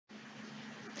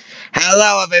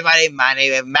Hello everybody, my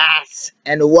name is Max,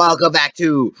 and welcome back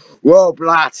to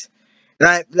Roblox. And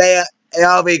I play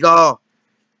Obby Go.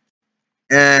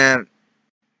 And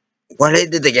what is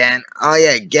it again? Oh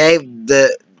yeah, gave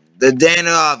the DINER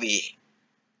Obby.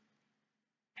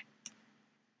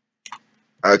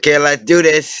 Okay, let's do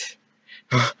this.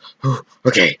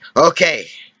 Okay.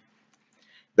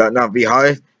 That not be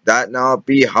hard. That not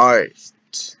be hard.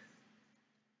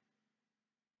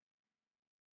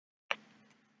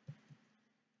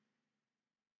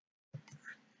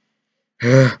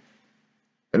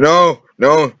 No.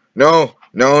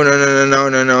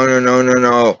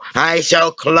 I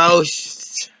so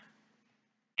close.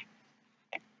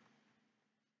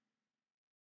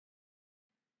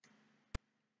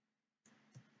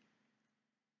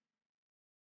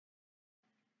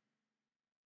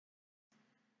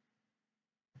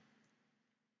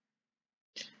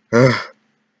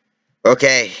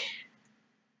 Okay.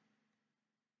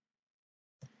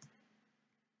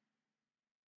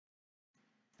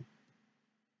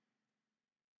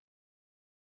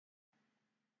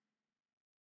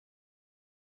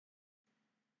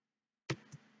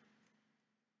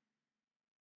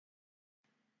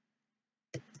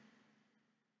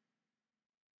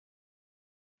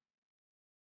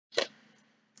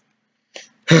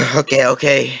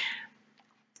 Okay.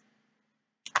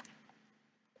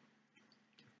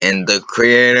 And the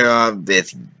creator of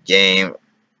this game,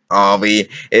 Obby,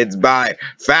 it's by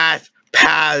Fast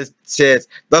Passes.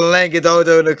 The link is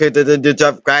also in the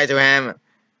subscribe to him.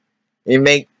 He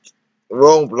makes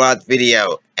Roblox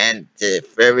video and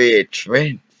it's very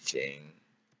interesting.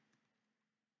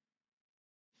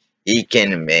 He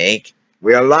can make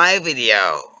real life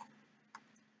video.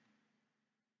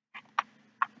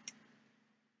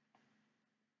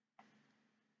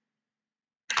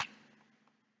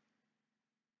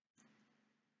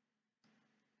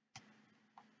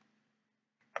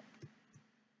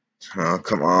 Oh,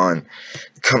 come on.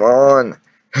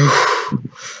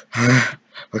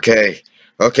 Okay.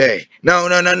 No.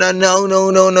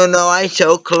 I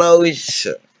so close.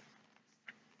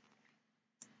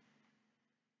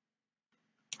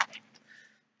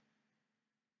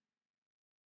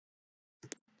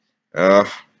 Uh,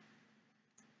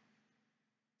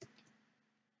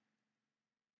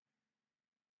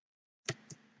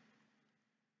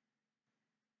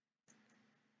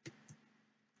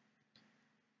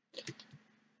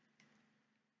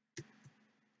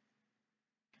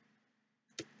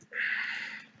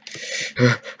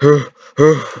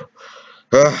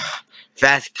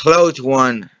 Fast close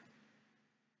one.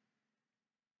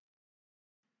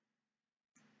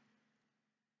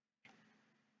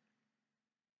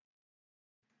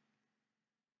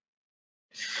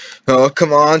 Oh,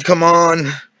 come on.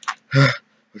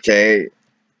 Okay.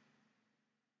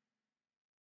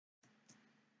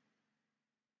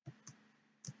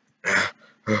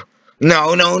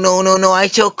 No. I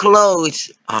so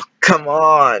close. Oh, come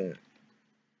on.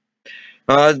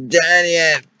 Oh, dang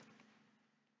it.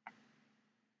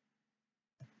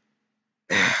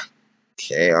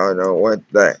 Okay, I don't know what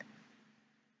the.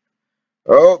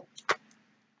 Oh,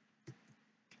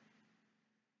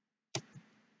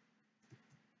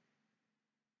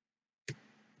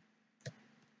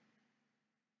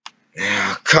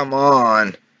 come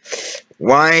on.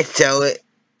 Why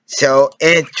so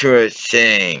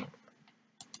interesting?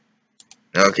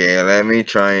 Okay, let me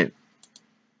try it.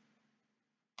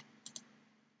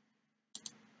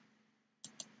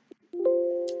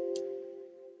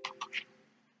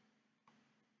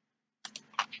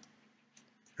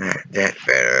 That's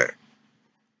better.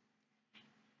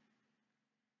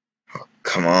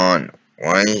 Come on.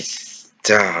 Why?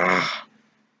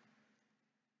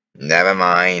 Never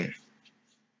mind.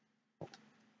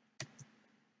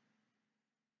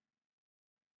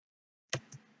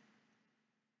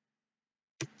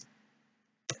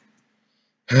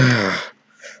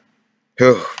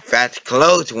 That's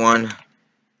close one.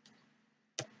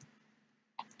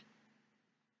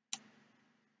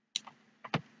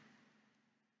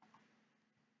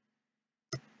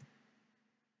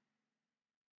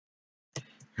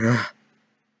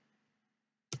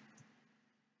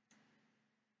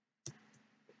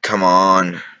 Come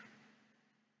on.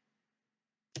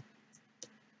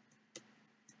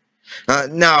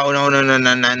 No.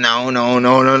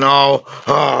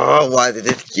 Oh, what did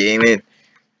this game it?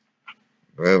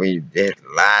 Where we did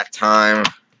last time.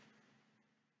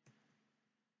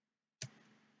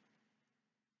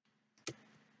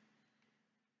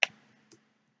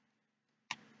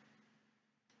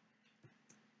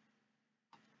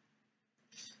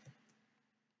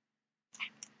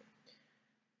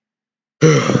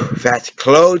 That's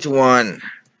close one.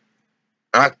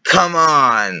 Come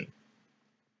on.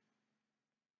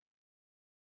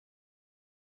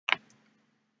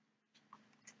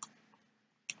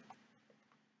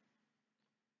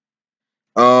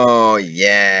 Oh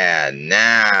yeah,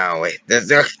 now wait,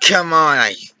 come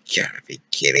on, you gotta be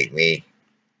kidding me.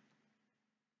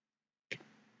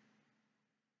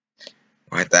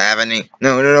 What's happening?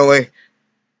 No, no, no, wait.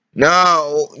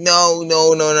 No, no,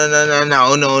 no, no, no, no, no,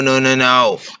 no, no, no, no,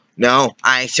 no. No,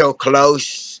 I'm so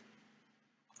close.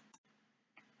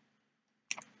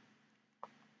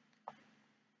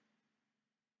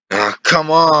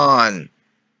 Come on.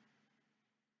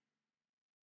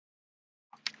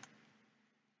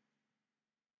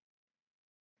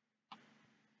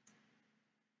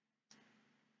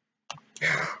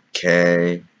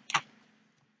 Okay.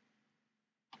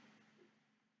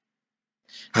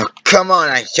 Come on,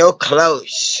 I'm so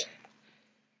close.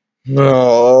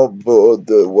 No, but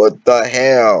what the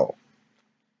hell?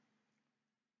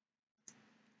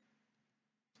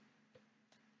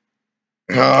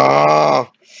 Oh,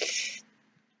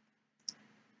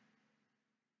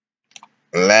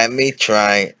 let me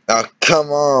try. Come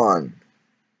on.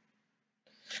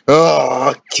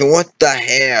 Oh, what the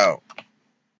hell?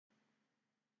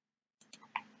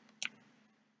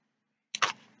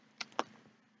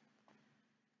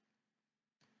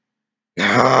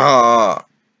 Oh,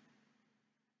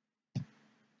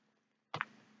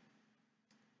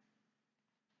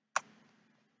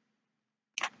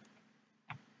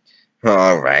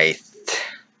 all right.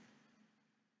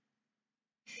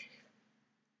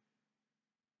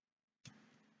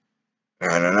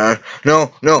 No, no, no,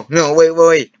 no, no, no, wait,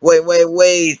 wait, wait, wait,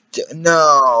 wait,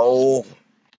 no.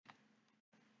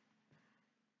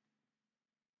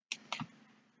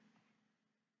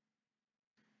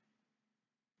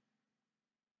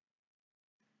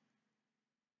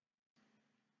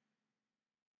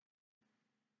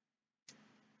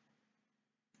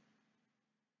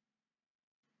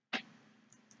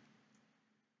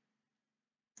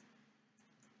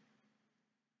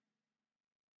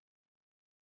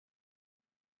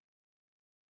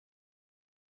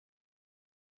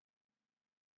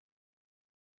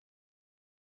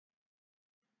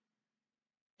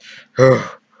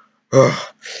 Oh, oh,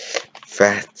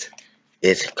 fat.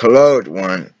 It's closed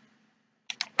one.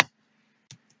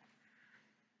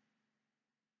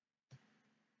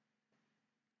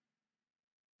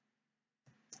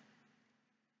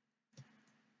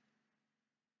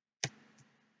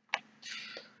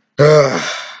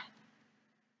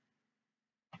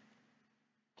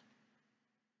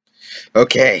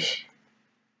 Okay.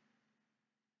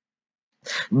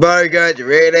 Burger,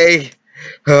 really?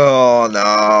 Oh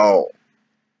no.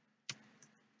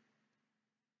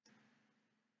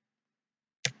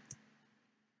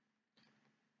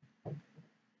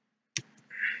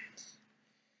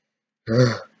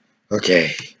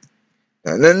 Okay.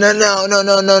 No, no, no, no, no,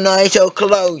 no, no, no, it's so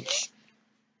close.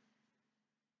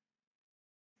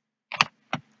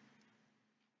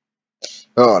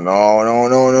 Oh no, no,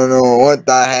 no, no, no, what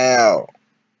the hell?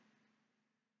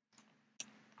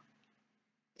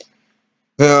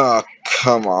 Oh,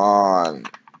 come on.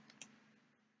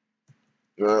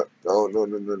 No, no, no,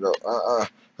 no, no, no.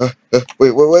 Wait,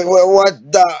 wait, wait, wait,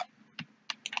 what the?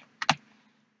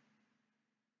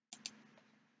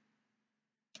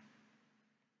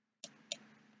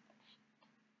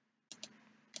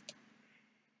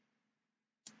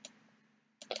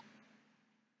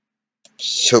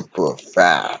 Super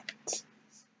fat.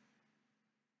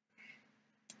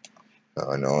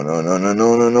 Oh, no, no, no, no,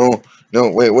 no, no, no. No,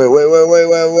 wait, wait, wait, wait, wait,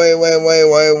 wait, wait, wait,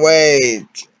 wait, wait,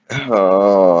 wait.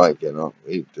 Oh, I cannot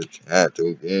leave the chat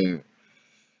again.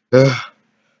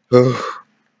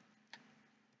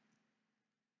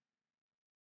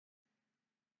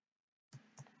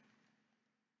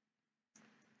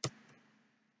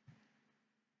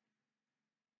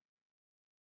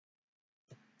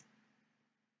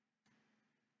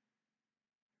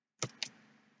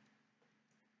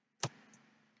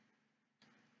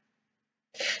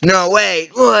 No,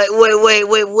 wait, wait, wait, wait,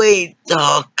 wait, wait.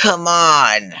 Oh, come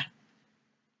on.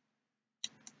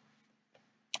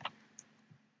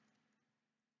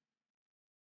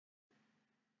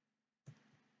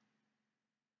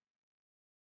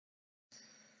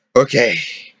 Okay.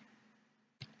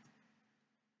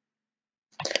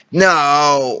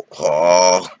 No.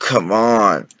 Oh, come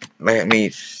on. Let me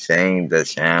sing the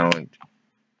sound.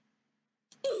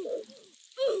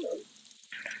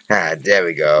 Ah, there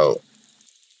we go.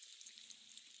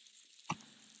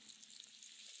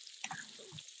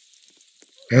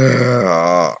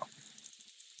 Oh,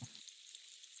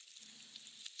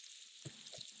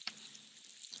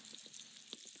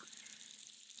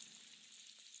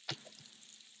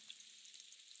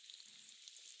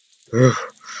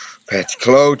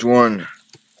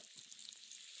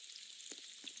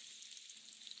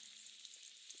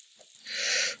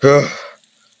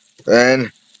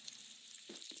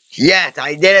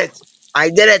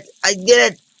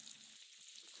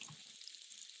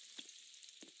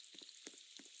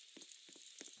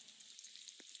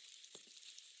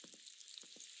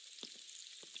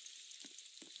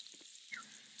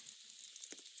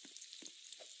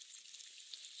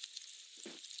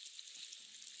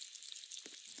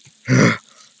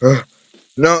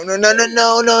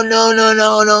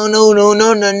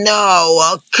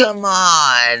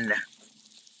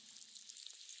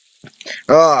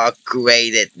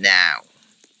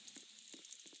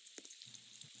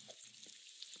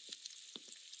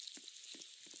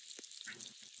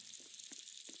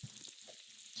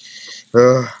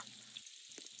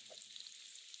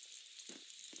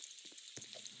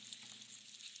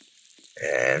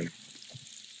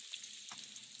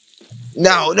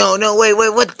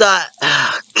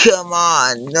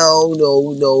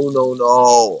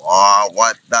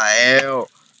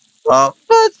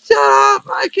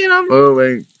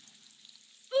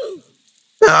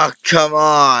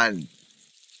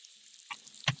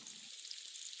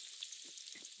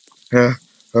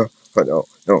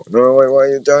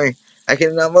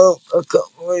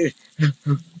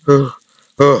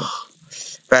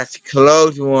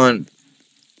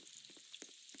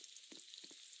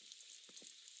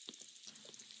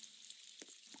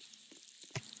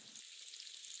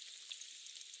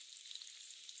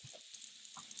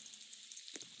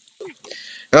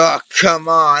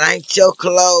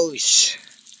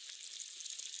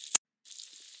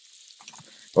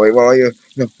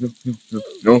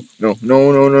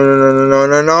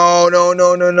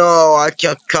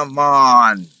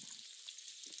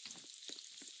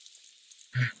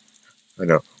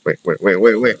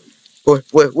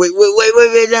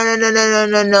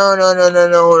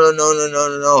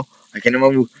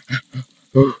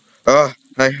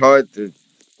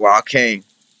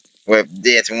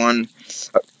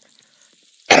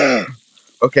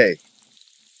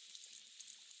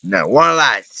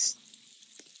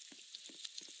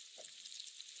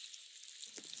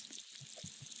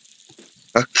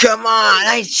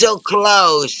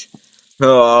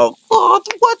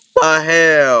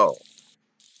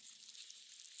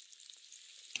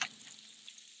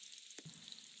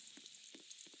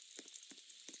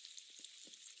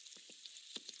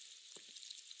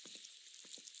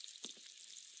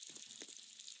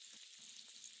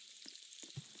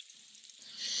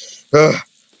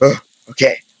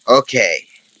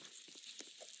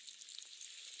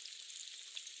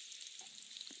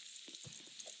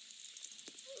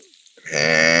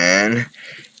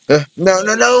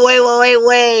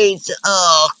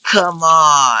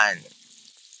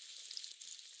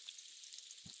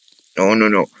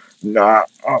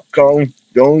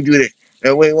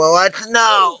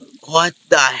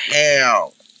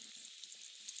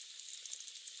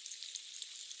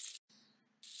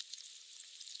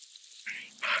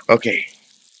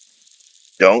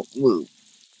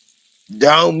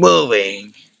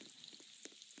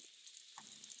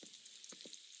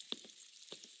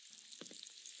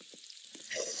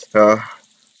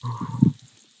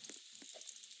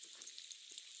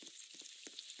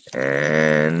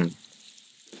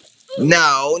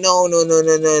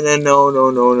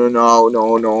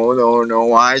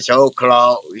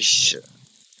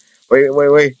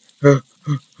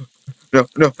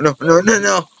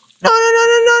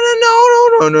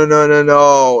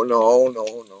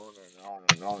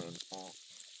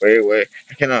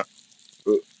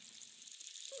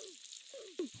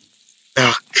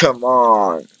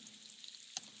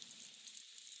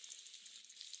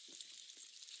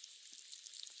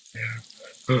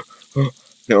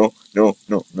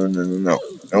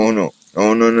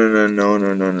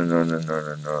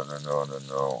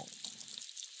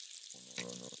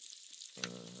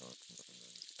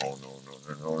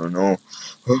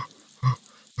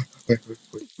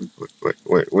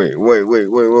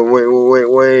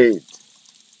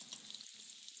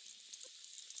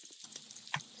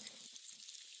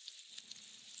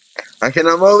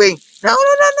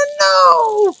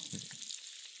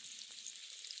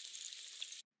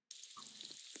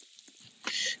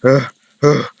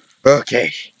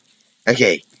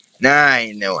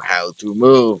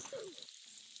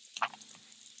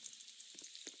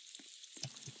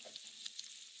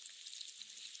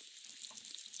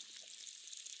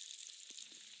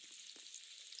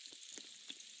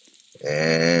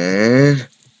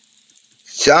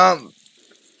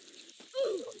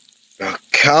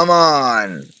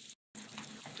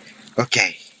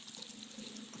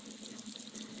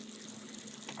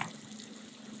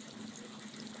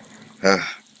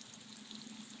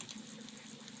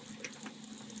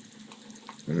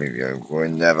 will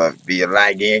never be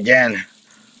lagging again.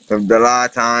 From the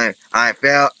last time I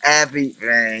felt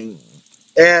everything.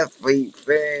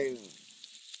 Everything.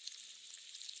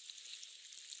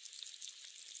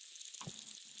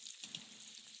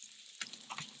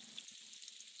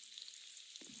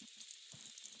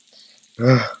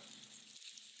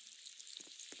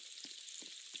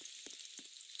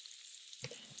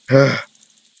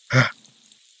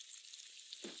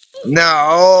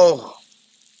 No!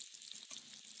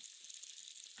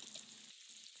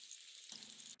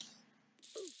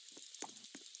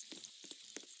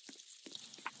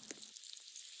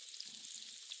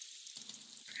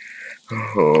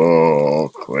 Oh,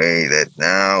 created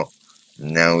now.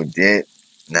 No, did.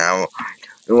 Now,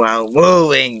 while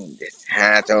moving this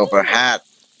hat over hat.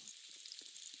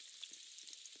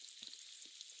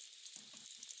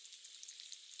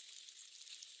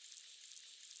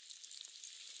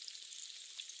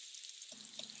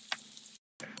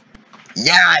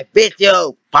 Yeah, I beat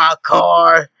you,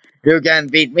 parkour. You can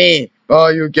beat me,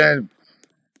 or you can.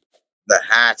 The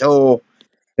hat, oh,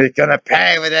 he's gonna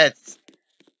pay with it.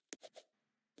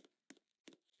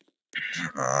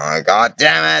 Oh, god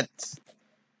damn it.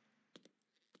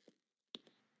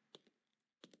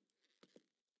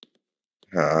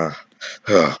 Uh,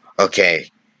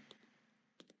 okay.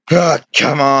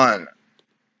 Come on.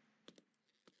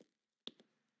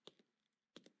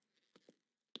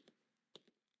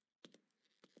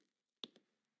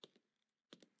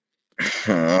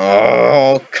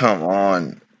 Oh, come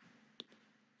on.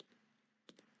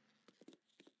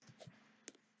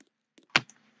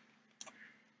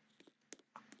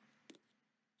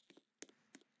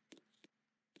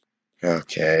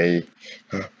 Okay.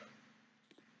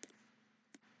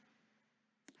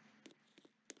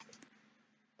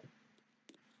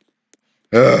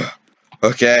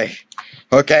 Okay.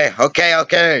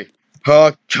 Okay.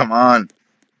 Oh, come on.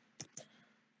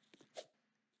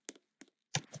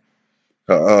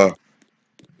 Uh,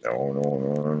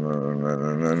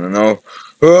 no.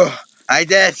 I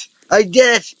did. I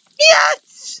did.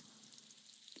 Yes.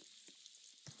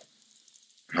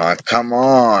 Oh, come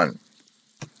on.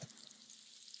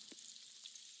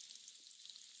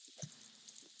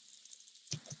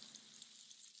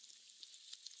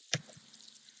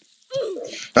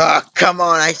 Oh, come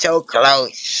on. I'm so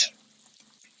close.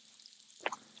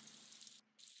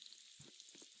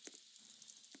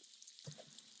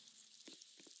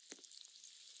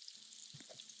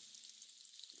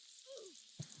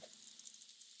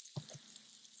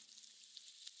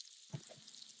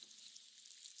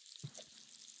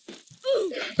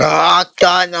 Oh,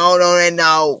 God,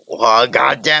 no. Oh,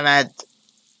 God damn it.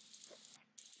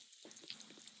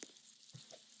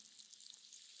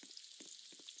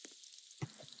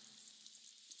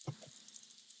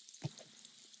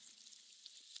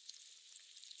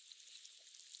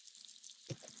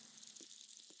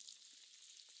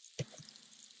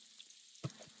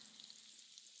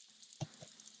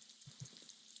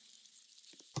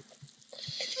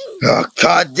 Oh,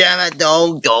 God damn it.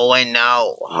 Don't go in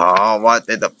now. Oh, what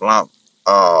did the flump?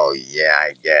 Oh, yeah,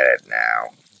 I get it now.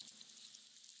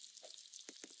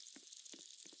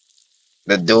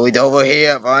 The dude over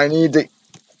here, but I need to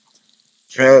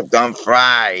trip on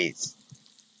fries.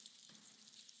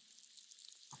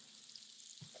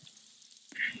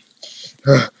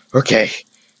 Okay.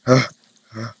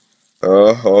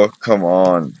 Uh, come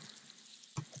on.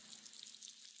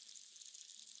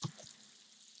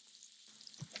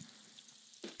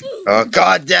 Oh,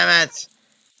 God damn it.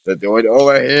 The dude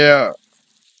over here.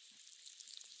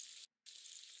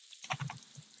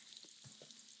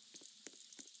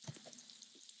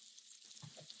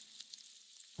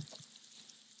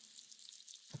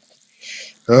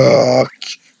 Oh,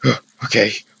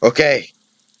 okay.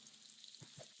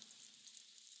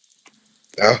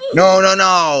 No. Oh,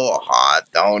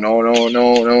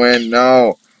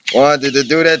 no. Why did you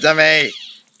do that to me?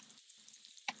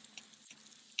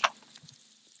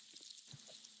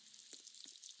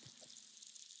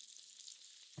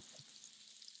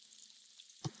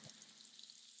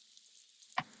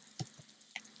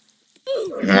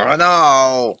 Oh,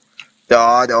 no.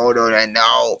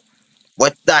 No.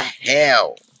 What the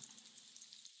hell?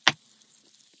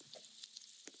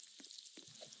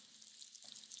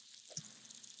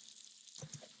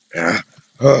 Uh,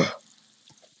 oh,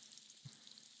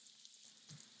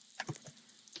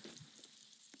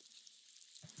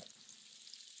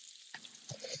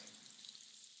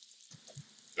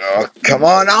 come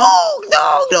on. Oh,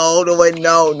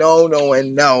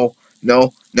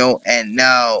 no, and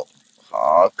no.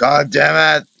 Oh, God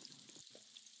damn it.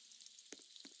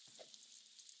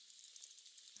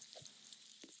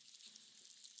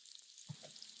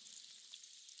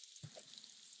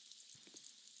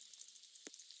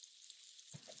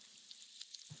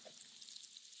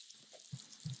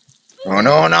 Oh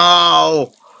no,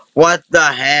 no! What the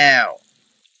hell?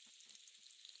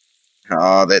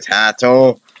 Oh, this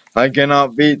hassle. I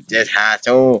cannot beat this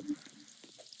hassle.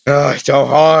 Oh, it's so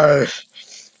hard.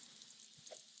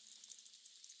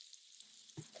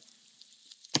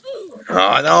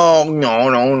 Oh no, no,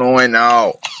 no, no,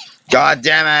 no. God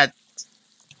damn it.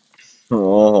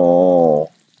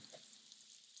 Oh.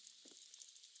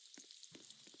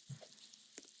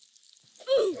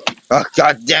 Oh,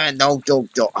 god damn it. No, no,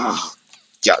 no. Oh,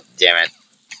 god damn it.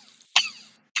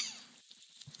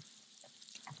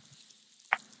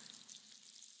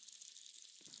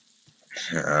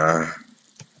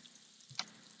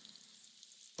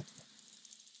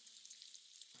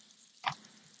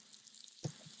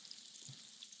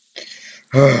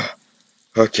 Uh,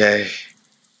 okay.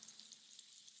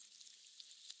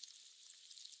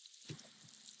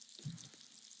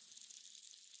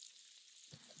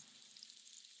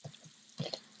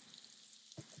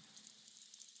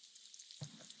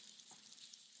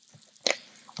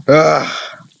 Uh,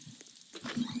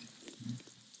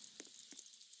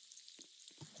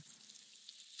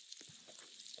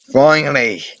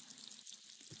 finally.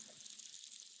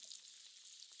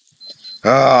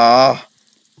 Oh,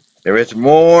 there is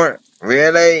more.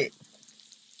 Really?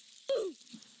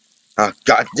 Oh,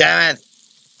 god damn it.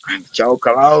 I'm so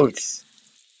close.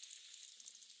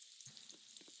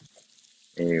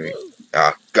 Anyway.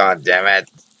 Oh, god damn it.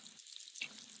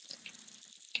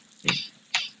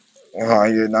 Why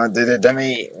you not did it to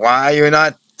me? Why are you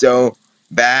not so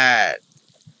bad?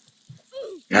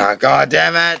 Oh, god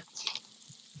damn it.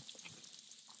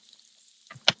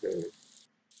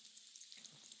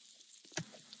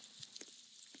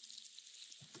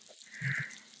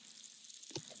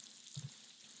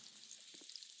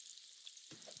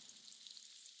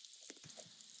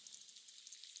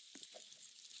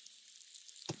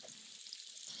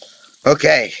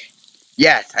 Okay.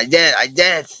 Yes, I did. I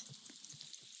did.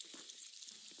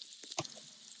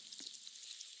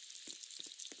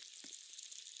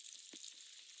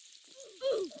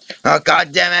 Oh,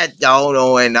 god damn it. No,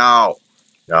 no, no.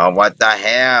 No, what the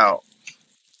hell?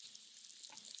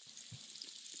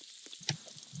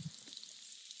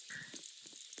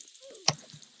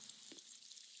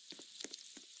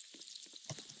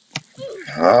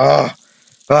 Oh,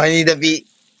 I need to beat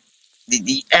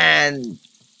the end.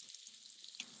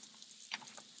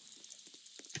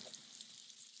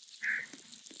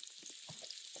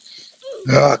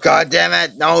 Oh, god damn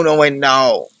it. No, no,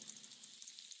 no.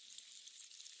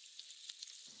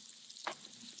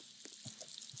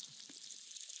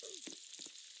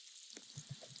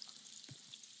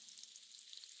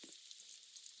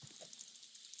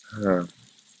 Huh.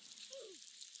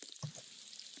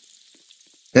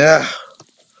 Yeah.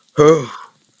 Whew.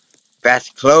 That's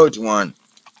close one.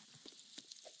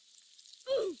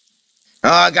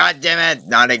 Oh, god damn it.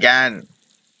 Not again.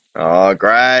 Oh,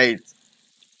 great.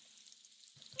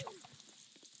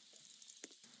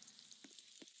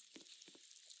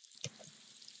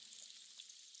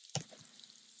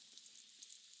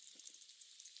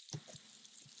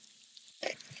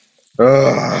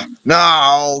 Ugh.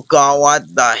 No, god,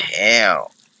 what the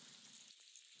hell?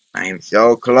 I'm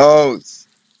so close.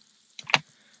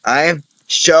 I'm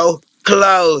so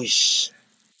close.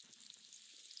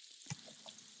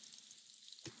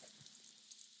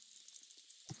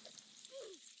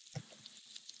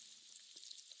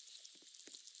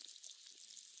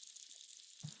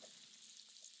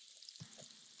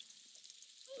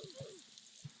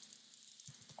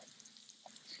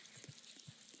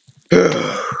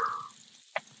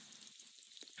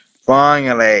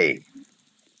 Finally.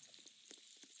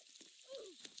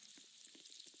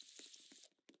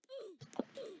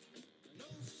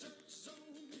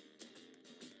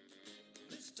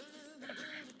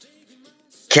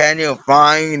 Can you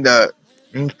find the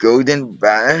golden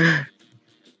bar?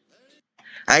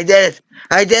 I did it.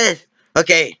 I did it.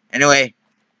 Okay, anyway,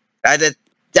 that's it.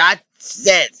 That's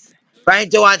it.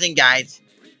 Thanks for watching, guys.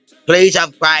 Please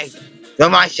subscribe to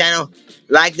my channel,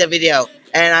 like the video,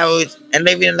 and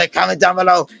leave it in the comments down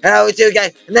below. And I will see you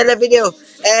guys in another video.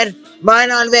 And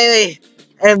mine on, baby.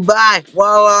 And bye.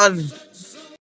 Well on.